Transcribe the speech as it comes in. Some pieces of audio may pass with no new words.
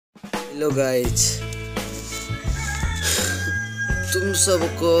Hello guys, तुम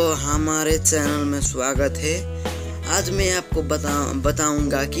सबको हमारे चैनल में स्वागत है। आज मैं आपको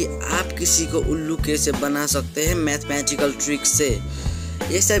बताऊंगा कि आप किसी को उल्लू कैसे बना सकते हैं मैथमेटिकल ट्रिक से।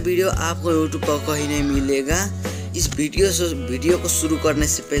 ऐसा वीडियो आपको यूट्यूब पर कहीं नहीं मिलेगा। इस वीडियो को शुरू करने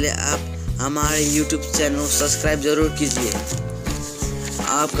से पहले आप हमारे यूट्यूब चैनल को सब्सक्राइब जरूर कीजिए,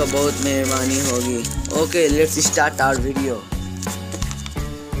 आपका बहुत मेहरबानी होगी। Okay, let's start our video.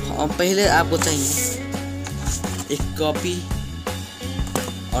 पहले आपको चाहिए एक कॉपी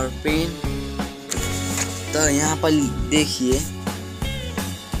और पेन। तो यहाँ पर देखिए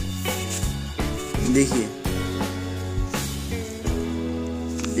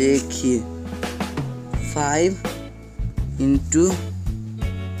 5 into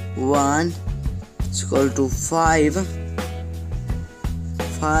 1 is equal to 5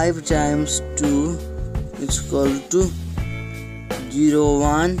 times 2 is equal to 0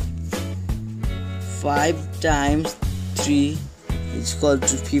 1 5 times 3 is equal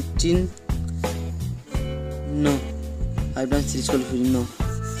to 15. No, 5 times 3 is equal to 15. No,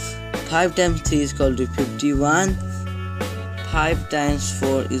 5 times 3 is equal to 51. 5 times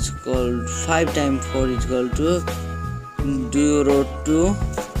 4 is equal to 5 times 4 is equal to 02.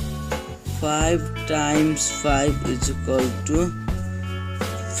 5 times 5 is equal to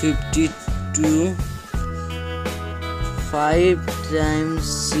 52. 5 times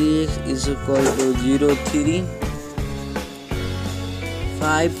 6 is equal to 03.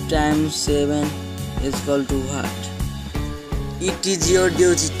 5 times 7 is equal to what? It is your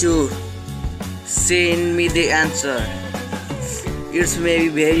duty to send me the answer. It's may be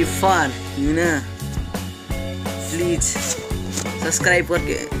very fun, you know. Please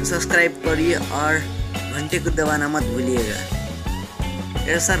subscribe करिए और घंटे को दबाना मत भूलिएगा।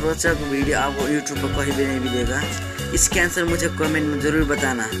 ऐसा रोचक video आपको यूट्यूब पर कहीं भी नहीं मिलेगा। इसके आंसर मुझे कमेंट में ज़रूर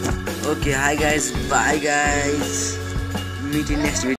बताना। Okay, hi guys, bye guys, meet in next video.